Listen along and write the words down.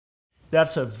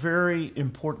That's a very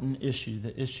important issue,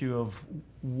 the issue of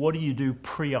what do you do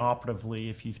preoperatively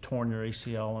if you've torn your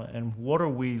ACL, and what are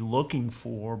we looking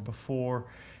for before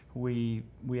we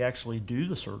actually do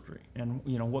the surgery, and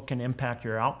what can impact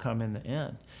your outcome in the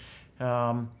end.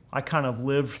 I kind of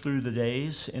lived through the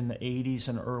days in the 80s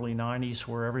and early 90s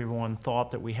where everyone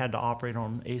thought that we had to operate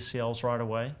on ACLs right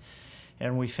away.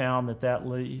 And we found that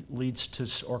leads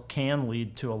to, or can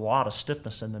lead to, a lot of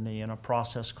stiffness in the knee in a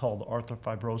process called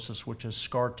arthrofibrosis, which is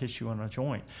scar tissue in a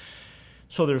joint.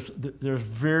 So there's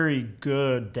very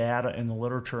good data in the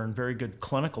literature and very good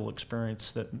clinical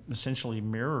experience that essentially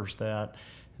mirrors that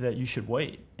you should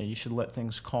wait and you should let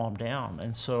things calm down.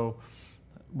 And so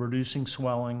reducing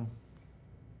swelling,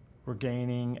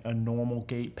 regaining a normal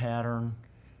gait pattern,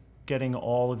 getting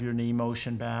all of your knee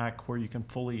motion back where you can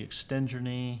fully extend your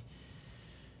knee,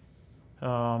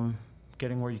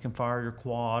 getting where you can fire your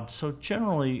quad. So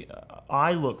generally,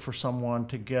 I look for someone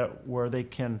to get where they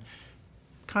can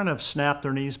kind of snap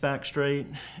their knees back straight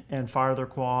and fire their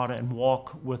quad and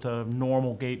walk with a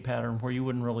normal gait pattern where you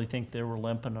wouldn't really think they were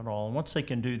limping at all. And once they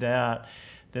can do that,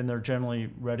 then they're generally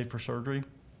ready for surgery.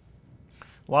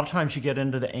 A lot of times you get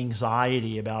into the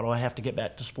anxiety about, oh, I have to get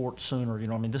back to sports sooner.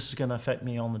 This is going to affect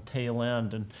me on the tail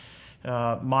end.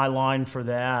 And my line for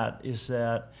that is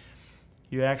that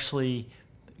you actually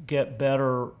get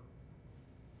better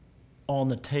on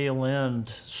the tail end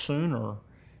sooner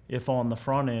if on the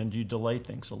front end you delay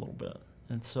things a little bit.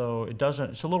 And so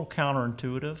it's a little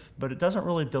counterintuitive, but it doesn't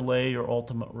really delay your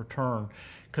ultimate return.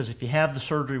 Because if you have the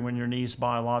surgery when your knee's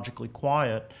biologically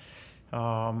quiet,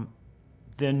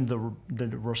 then the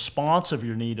response of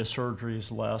your knee to surgery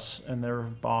is less, and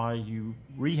thereby you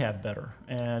rehab better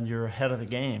and you're ahead of the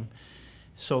game,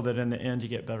 so that in the end you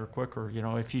get better quicker.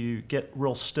 If you get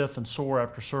real stiff and sore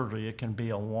after surgery, it can be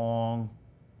a long,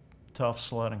 tough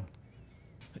sledding.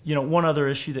 One other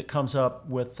issue that comes up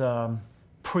with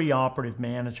preoperative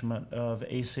management of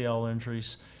ACL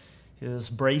injuries is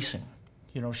bracing.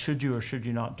 Should you or should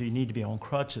you not? Do you need to be on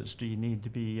crutches? Do you need to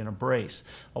be in a brace?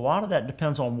 A lot of that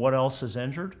depends on what else is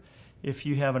injured. If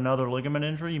you have another ligament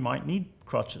injury, you might need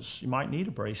crutches. You might need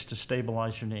a brace to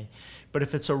stabilize your knee. But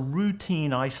if it's a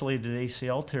routine isolated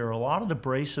ACL tear, a lot of the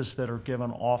braces that are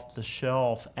given off the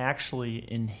shelf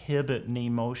actually inhibit knee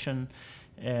motion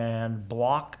and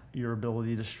block your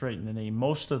ability to straighten the knee.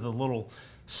 Most of the little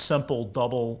simple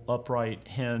double upright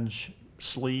hinge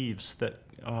sleeves that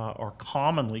are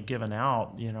commonly given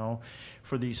out,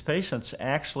 for these patients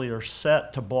actually are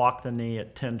set to block the knee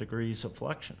at 10 degrees of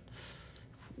flexion.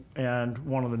 And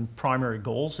one of the primary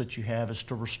goals that you have is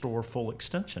to restore full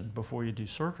extension before you do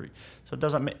surgery. So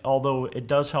although it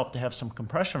does help to have some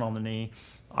compression on the knee,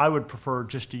 I would prefer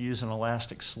just to use an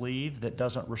elastic sleeve that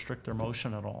doesn't restrict their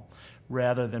motion at all,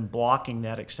 rather than blocking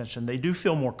that extension. They do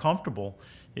feel more comfortable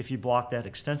if you block that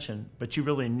extension, but you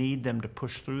really need them to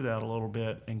push through that a little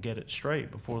bit and get it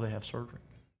straight before they have surgery.